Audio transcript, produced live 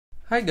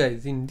Hi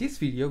guys, in this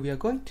video we are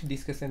going to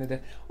discuss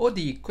another ODE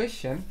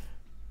equation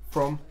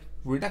from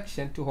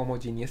reduction to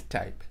homogeneous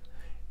type.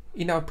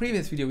 In our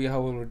previous video we have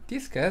already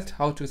discussed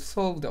how to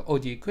solve the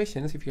ODE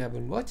equations. If you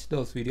haven't watched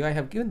those videos, I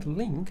have given the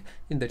link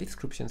in the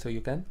description so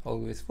you can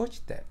always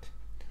watch that.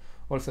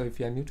 Also, if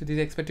you are new to this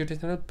expert tutor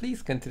channel,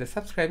 please consider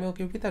subscribing.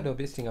 Okay, without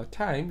wasting our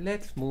time,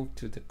 let's move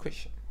to the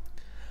question.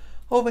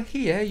 Over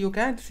here you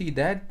can see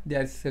that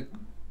there's a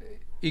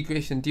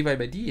equation dy by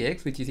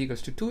dx which is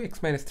equals to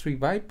 2x minus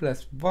 3y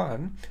plus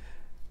 1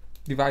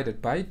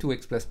 divided by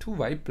 2x plus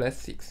 2y plus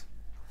 6.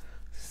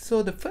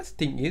 So the first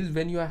thing is,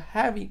 when you are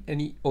having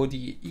any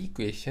ODE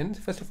equations,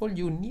 first of all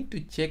you need to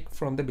check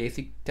from the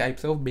basic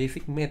types of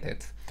basic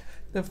methods.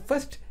 The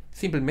first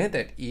simple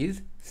method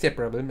is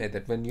separable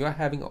method. When you are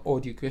having an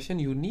ODE equation,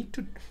 you need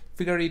to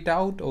figure it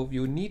out, or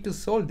you need to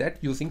solve that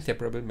using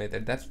separable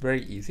method. That's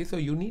very easy, so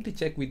you need to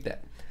check with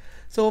that.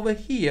 So over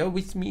here,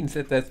 which means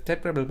that the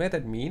separable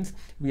method means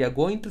we are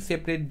going to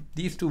separate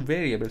these two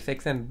variables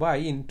x and y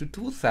into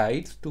two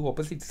sides, two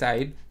opposite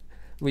sides,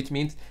 which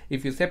means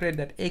if you separate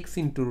that x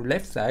into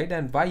left side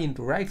and y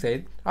into right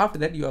side, after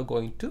that you are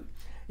going to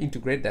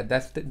integrate that.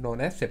 That's known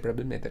as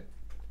separable method.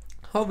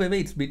 However,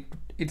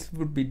 it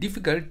would be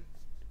difficult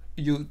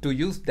to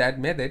use that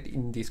method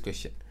in this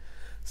question.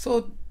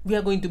 So we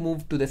are going to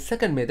move to the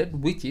second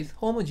method, which is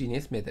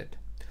homogeneous method.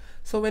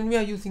 So when we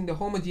are using the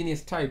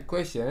homogeneous type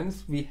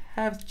questions, we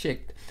have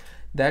checked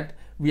that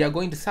we are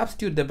going to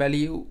substitute the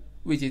value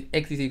which is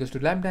x is equals to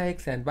lambda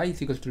x and y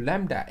is equals to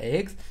lambda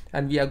x,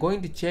 and we are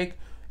going to check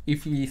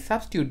if we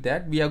substitute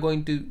that we are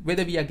going to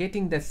whether we are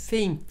getting the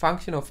same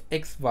function of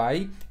x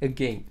y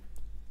again.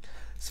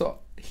 So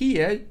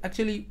here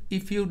actually,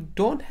 if you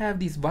don't have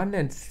this 1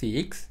 and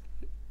 6,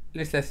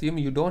 let's assume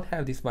you don't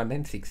have this 1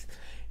 and 6.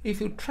 If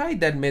you try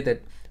that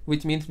method,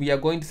 which means we are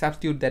going to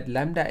substitute that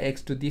lambda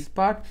x to this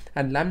part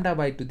and lambda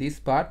y to this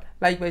part.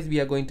 Likewise, we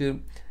are going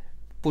to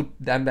put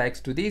lambda x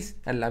to this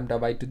and lambda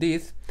y to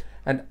this,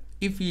 and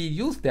if we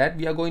use that,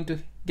 we are going to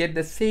get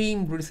the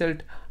same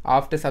result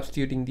after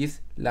substituting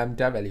these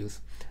lambda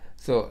values.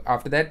 So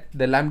after that,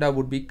 the lambda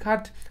would be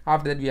cut.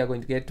 After that, we are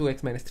going to get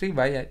 2x minus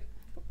 3y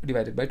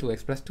divided by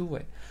 2x plus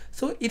 2y.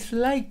 So it's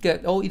like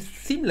it's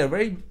similar,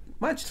 very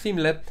much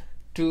similar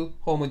to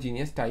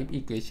homogeneous type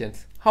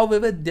equations.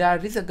 However,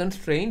 there is a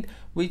constraint,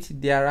 which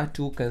there are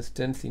two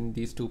constants in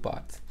these two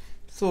parts.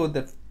 So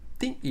the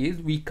thing is,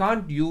 we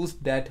can't use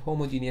that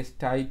homogeneous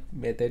type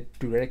method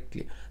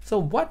directly. So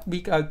what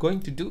we are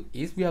going to do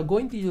is, we are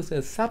going to use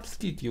a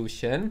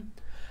substitution.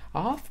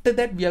 After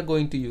that, we are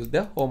going to use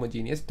the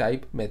homogeneous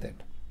type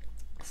method.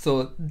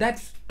 So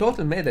that's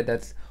total method,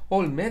 that's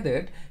whole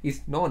method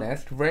is known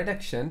as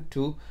reduction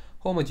to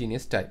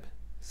homogeneous type.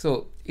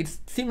 So it's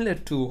similar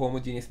to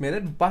homogeneous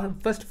method,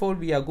 but first of all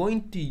we are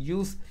going to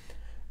use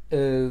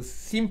a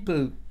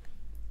simple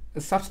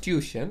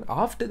substitution.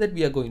 After that,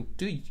 we are going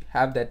to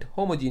have that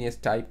homogeneous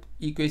type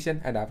equation,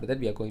 and after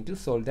that we are going to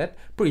solve that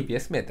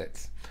previous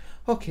methods.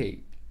 Okay,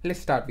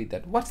 let's start with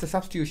that. What's the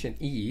substitution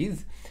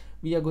is,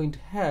 we are going to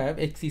have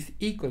x is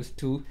equals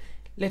to,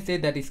 let's say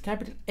that is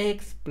capital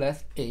X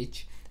plus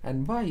h,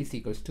 and y is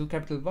equals to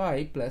capital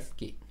Y plus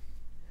k.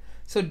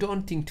 So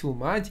don't think too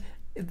much,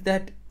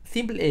 that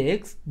simple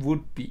x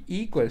would be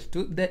equals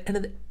to the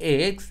another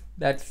x,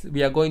 that's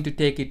we are going to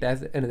take it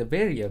as another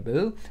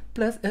variable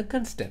plus a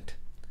constant.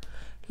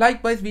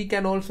 Likewise, we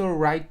can also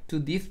write to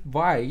this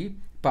y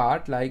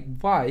part like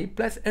y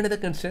plus another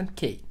constant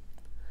k.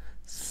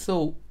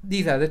 So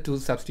these are the two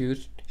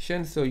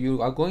substitutions. So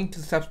you are going to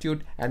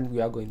substitute, and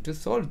we are going to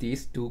solve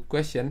these two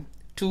questions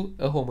to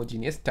a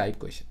homogeneous type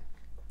question.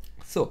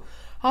 So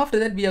after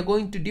that, we are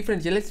going to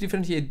differentiate. Let's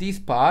differentiate this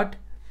part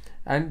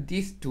and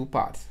these two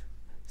parts.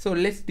 So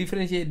let's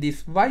differentiate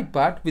this y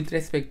part with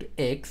respect to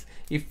x.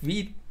 If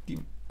we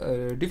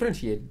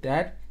differentiate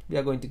that, we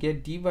are going to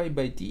get dy by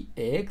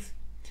dx,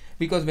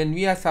 because when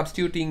we are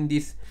substituting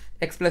this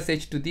x plus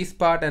h to this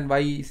part and y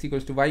is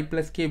equals to y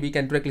plus k, we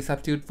can directly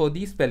substitute for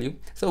this value.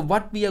 So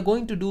what we are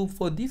going to do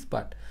for this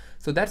part,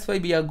 so that's why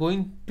we are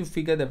going to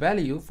figure the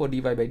value for dy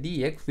by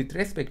dx with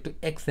respect to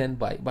x and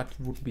y. What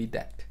would be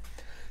that?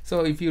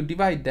 So if you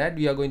divide that,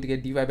 we are going to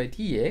get dy by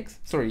dx,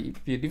 sorry,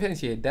 if you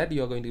differentiate that,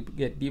 you are going to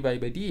get dy by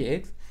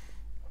dx,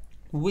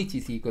 which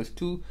is equals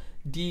to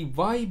dy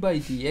by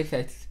dx,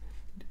 as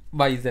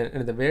y is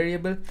another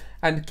variable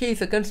and k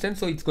is a constant,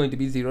 so it's going to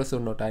be 0, so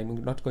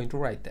I'm not going to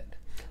write that.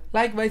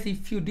 Likewise,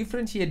 if you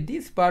differentiate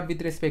this part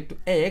with respect to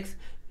x,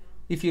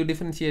 if you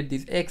differentiate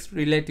this x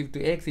relative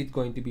to x, it's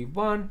going to be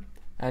 1,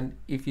 and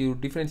if you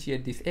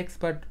differentiate this x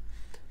part,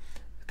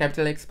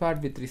 capital X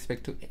part with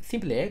respect to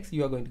simple x,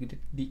 you are going to get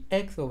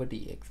dx over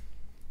dx.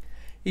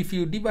 If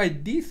you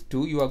divide these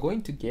two, you are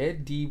going to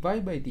get dy by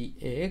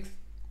dx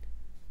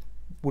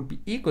would be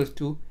equals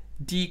to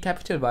d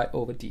capital Y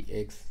over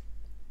dx.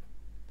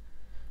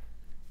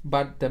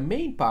 But the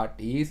main part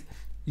is,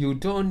 you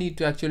don't need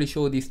to actually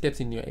show these steps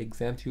in your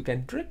exams. You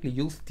can directly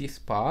use this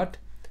part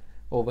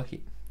over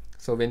here.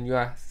 So when you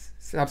are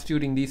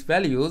substituting these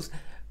values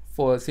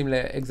for a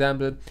similar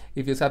example,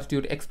 if you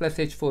substitute x plus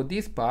h for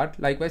this part,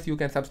 likewise you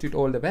can substitute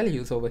all the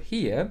values over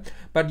here,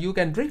 but you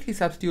can directly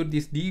substitute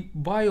this dy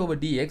over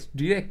dx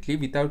directly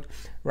without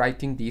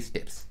writing these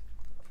steps.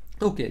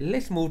 Okay,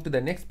 let's move to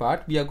the next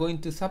part. We are going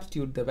to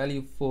substitute the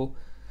value for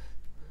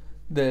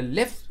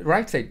the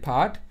right side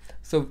part.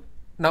 So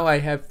now I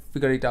have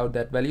figured it out,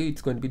 that value,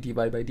 it's going to be dy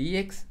by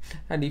dx,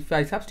 and if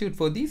I substitute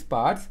for these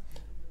parts,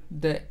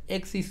 the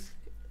x is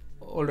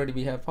already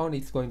we have found,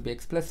 it's going to be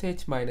x plus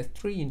h minus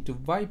 3 into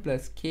y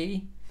plus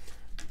k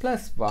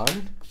plus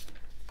 1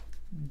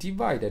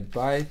 divided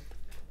by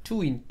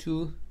 2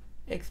 into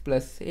x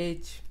plus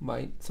h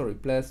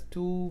plus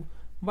 2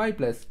 y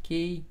plus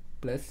k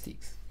plus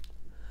 6.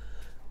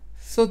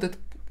 So that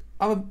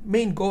our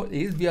main goal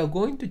is we are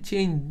going to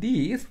change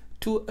these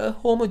to a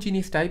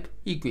homogeneous type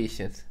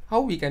equations. How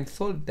we can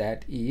solve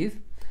that is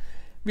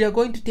we are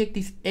going to take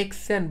this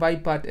x and y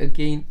part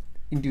again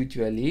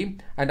individually,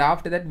 and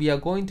after that we are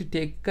going to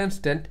take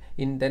constant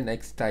in the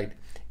next slide.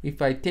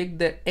 If I take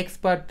the x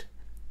part,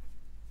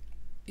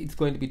 it's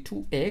going to be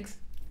 2x,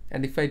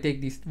 and if I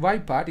take this y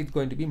part, it's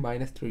going to be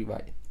minus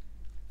 3y,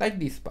 like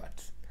these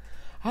parts.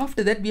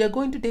 After that we are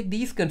going to take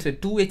these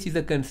constant. 2h is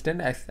a constant,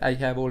 as I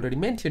have already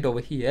mentioned over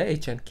here.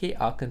 H and k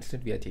are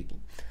constant we are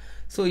taking.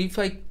 So if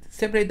I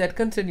separate that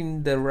constant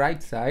in the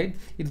right side,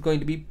 it's going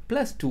to be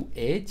plus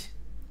 2h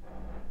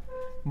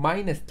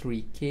minus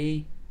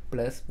 3k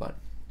plus 1.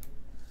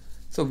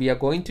 So we are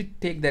going to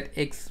take that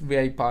x,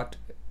 y part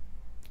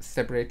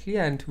separately,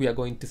 and we are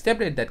going to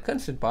separate that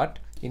constant part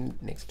in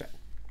next time.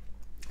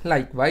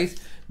 Likewise,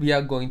 we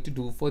are going to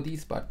do for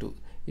this part too.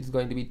 It's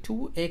going to be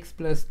 2x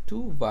plus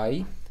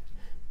 2y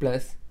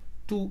plus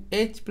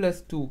 2h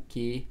plus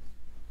 2k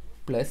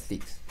plus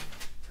 6.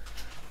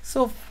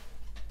 So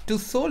to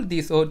solve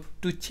this, or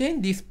to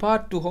change this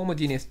part to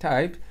homogeneous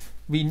type,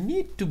 we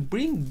need to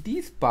bring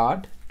this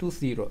part to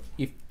 0.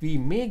 If we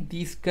make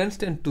this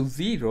constant to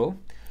 0,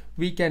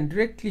 we can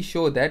directly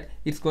show that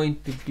it's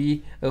going to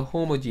be a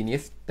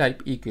homogeneous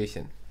type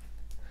equation.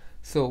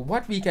 So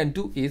what we can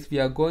do is we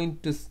are going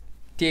to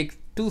take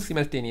two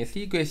simultaneous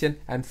equations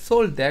and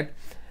solve that,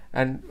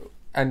 and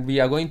we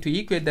are going to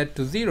equate that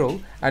to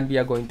 0, and we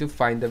are going to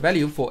find the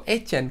value for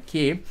h and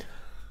k.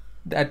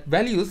 That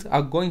values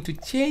are going to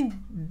change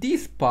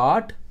this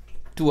part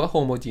to a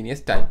homogeneous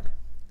type.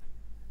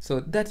 So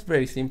that's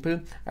very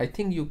simple. I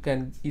think you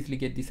can easily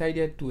get this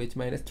idea. 2h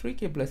minus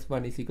 3k plus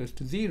 1 is equals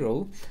to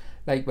 0.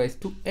 Likewise,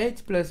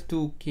 2h plus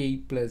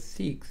 2k plus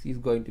 6 is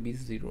going to be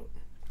 0.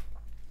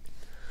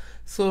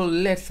 So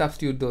let's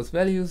substitute those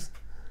values,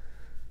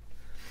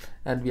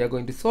 and we are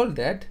going to solve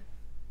that.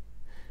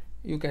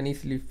 You can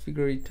easily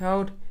figure it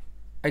out.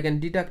 I can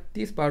deduct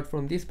this part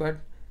from this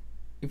part.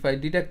 If I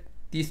deduct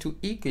these two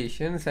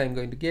equations, I'm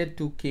going to get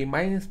 2k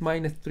minus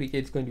 3k,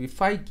 it's going to be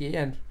 5k,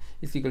 and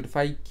it's equal to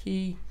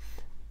 5k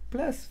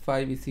plus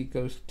 5 is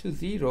equals to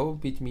 0,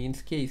 which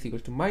means k is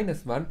equal to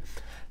minus 1.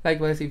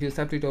 Likewise, if you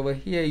substitute over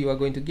here, you are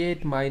going to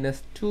get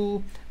minus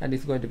 2, and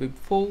it's going to be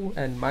 4,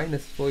 and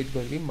minus 4 is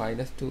going to be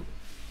minus 2.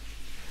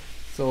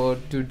 So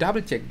to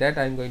double check that,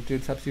 I'm going to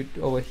substitute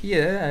over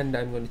here, and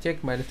I'm going to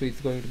check minus 2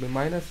 is going to be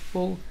minus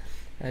 4,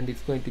 and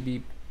it's going to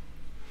be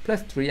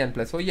plus 3 and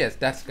plus 4. Yes,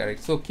 that's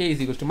correct. So k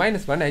is equal to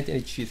minus 1 and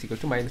h is equal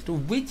to minus 2,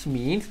 which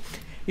means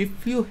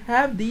if you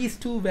have these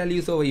two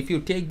values over, if you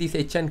take these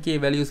h and k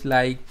values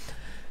like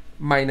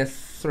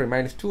minus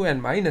 2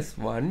 and minus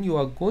 1, you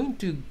are going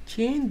to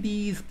change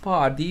this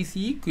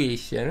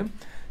equation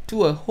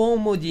to a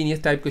homogeneous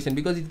type equation,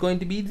 because it's going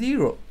to be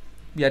 0.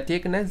 We are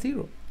taken as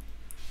 0.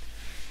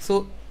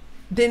 So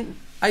then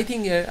I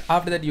think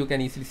after that you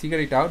can easily figure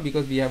it out,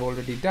 because we have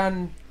already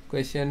done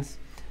questions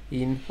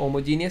in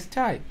homogeneous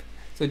type.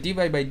 So dy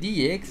by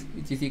dx,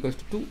 which is equals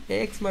to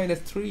 2x minus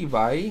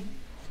 3y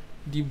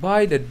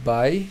divided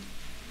by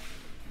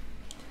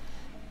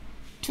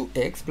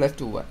 2x plus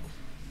 2y.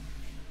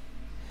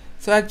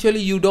 So actually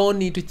you don't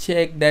need to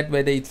check that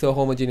whether it's a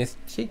homogeneous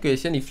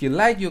equation. If you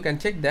like, you can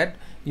check that.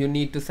 You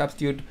need to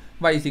substitute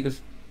y is equal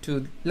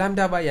to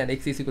lambda y and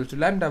x is equal to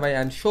lambda y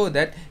and show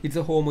that it's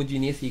a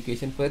homogeneous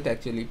equation first.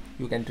 Actually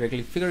you can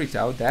directly figure it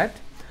out that.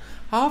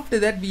 After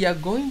that we are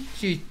going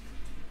to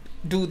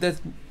do the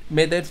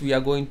methods we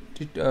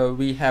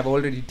have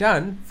already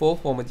done for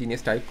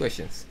homogeneous type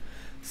questions.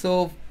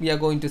 So we are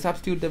going to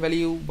substitute the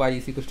value y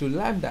is equal to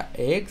lambda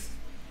x,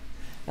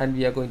 and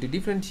we are going to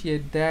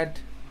differentiate that.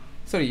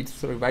 Y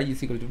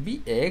is equal to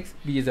vx.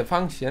 V is a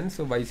function,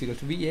 so y is equal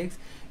to vx.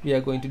 We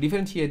are going to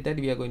differentiate that.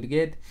 We are going to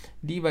get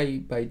dy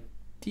by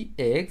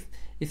dx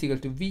is equal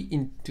to v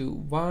into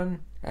 1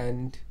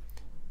 and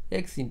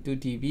x into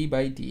dv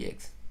by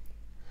dx.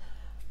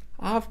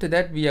 After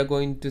that we are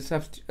going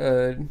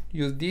to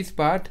use this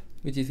part,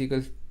 which is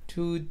equal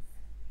to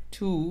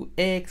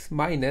 2x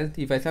minus,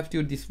 if I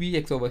substitute this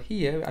vx over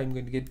here, I'm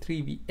going to get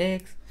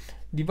 3vx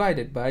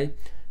divided by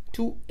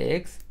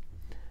 2x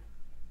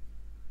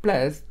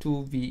plus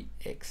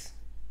 2vx,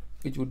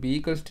 which would be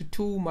equals to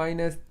 2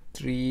 minus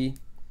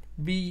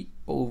 3v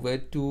over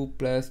 2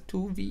 plus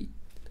 2v.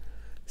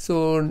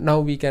 So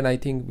now I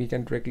think we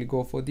can directly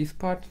go for this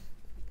part.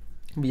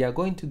 we are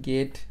going to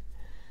get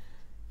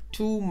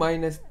 2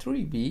 minus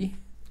 3v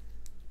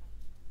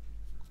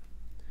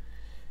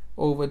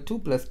over 2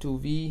 plus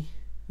 2v,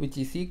 which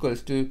is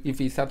equals to, if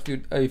we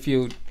substitute, if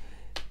you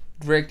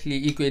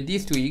directly equate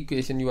these two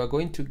equations, you are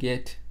going to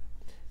get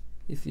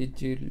is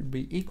it will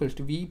be equals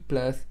to v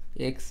plus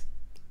x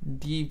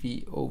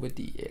dv over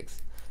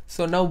dx.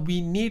 So now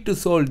we need to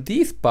solve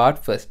this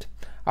part first.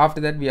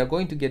 After that we are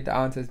going to get the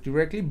answers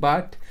directly,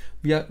 but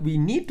we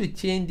need to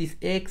change this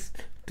x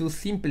to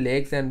simple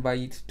x and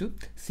y to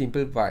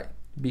simple y,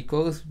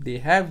 because they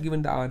have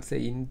given the answer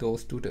in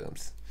those two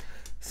terms.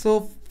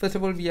 So first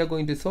of all, we are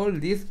going to solve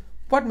this.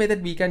 What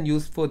method we can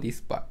use for this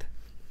part?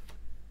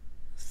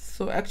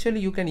 So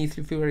actually you can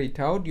easily figure it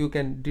out. You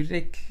can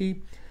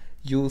directly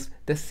use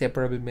the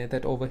separable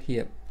method over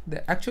here.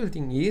 The actual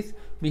thing is,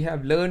 we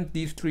have learned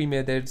these three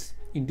methods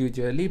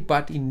individually,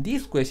 but in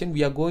this question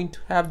we are going to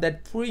have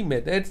that three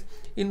methods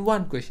in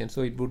one question,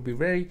 so it would be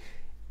very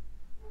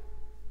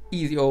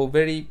easy or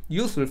very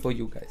useful for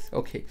you guys.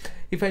 Okay,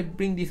 if I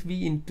bring this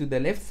v into the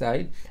left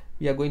side,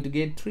 we are going to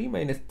get 3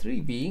 minus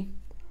 3v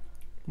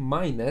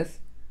minus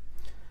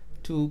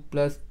 2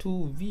 plus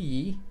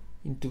 2v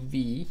into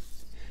v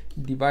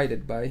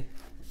divided by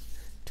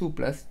 2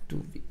 plus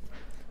 2v,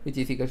 which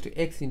is equals to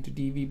x into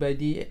dv by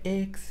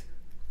dx.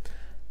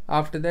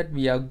 After that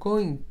we are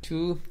going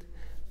to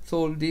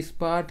solve this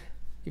part.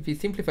 If we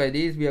simplify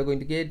this, we are going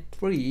to get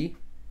 3.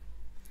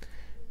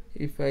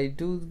 If I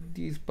do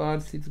these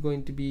parts, it's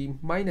going to be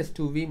minus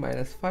 2v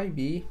minus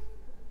 5v,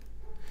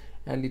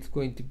 and it's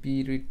going to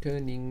be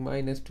returning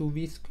minus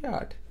 2v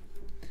squared,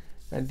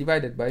 and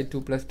divided by 2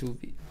 plus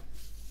 2v.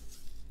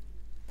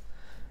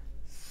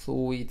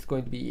 So it's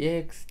going to be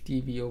x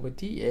dv over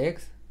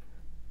dx.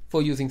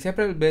 For using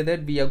separable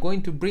method, we are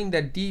going to bring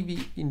that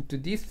dv into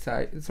this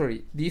side,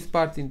 sorry, these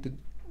parts into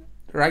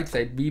right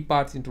side, v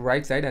parts into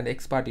right side, and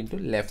x part into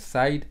left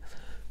side.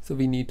 So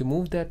we need to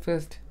move that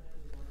first.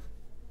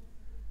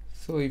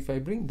 So if I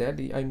bring that,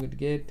 I'm going to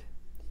get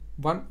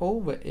 1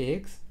 over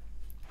x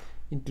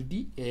into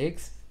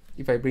dx.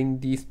 If I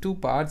bring these two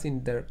parts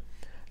in the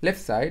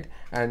left side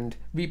and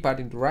v part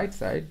into right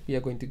side, we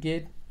are going to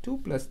get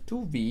 2 plus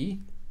 2v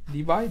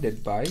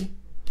divided by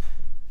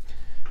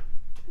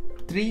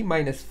 3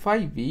 minus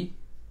 5v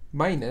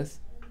minus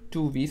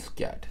 2v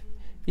squared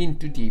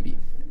into dv.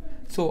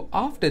 So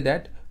after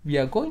that we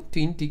are going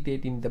to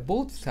integrate in the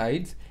both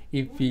sides.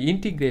 If we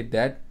integrate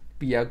that,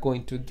 we are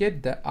going to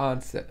get the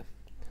answer.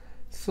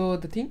 So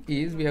the thing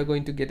is, we are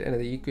going to get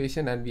another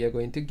equation and we are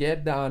going to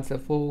get the answer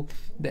for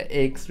the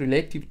x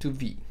relative to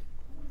v.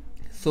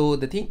 So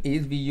the thing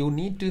is, you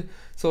need to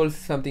solve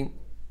something.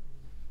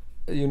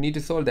 You need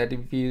to solve that.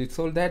 If you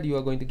solve that, you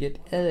are going to get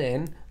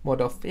ln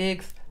mod of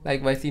x.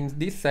 Likewise, in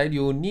this side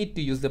you need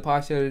to use the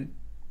partial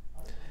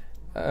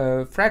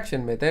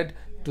fraction method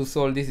to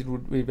solve this. It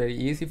would be very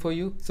easy for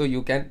you, so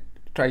you can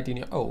try it in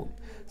your own.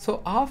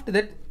 So after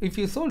that, if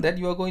you solve that,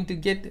 you are going to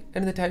get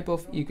another type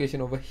of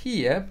equation over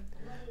here,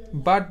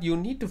 but you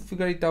need to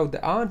figure it out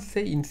the answer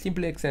in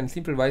simple x and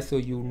simple y. So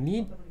you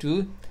need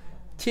to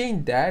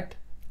change that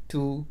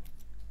to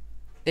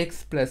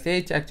x plus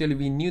h. Actually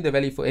we knew the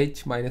value for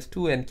h minus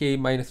 2 and k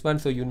minus 1,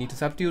 so you need to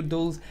substitute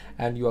those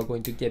and you are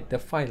going to get the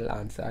final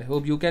answer. I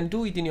hope you can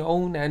do it in your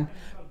own, and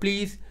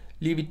please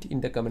leave it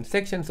in the comment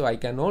section so I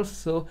can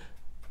also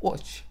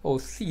watch or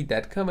see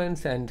that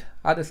comments and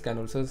others can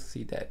also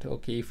see that.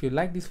 Okay, if you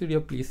like this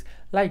video, please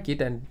like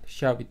it and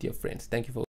share with your friends. Thank you for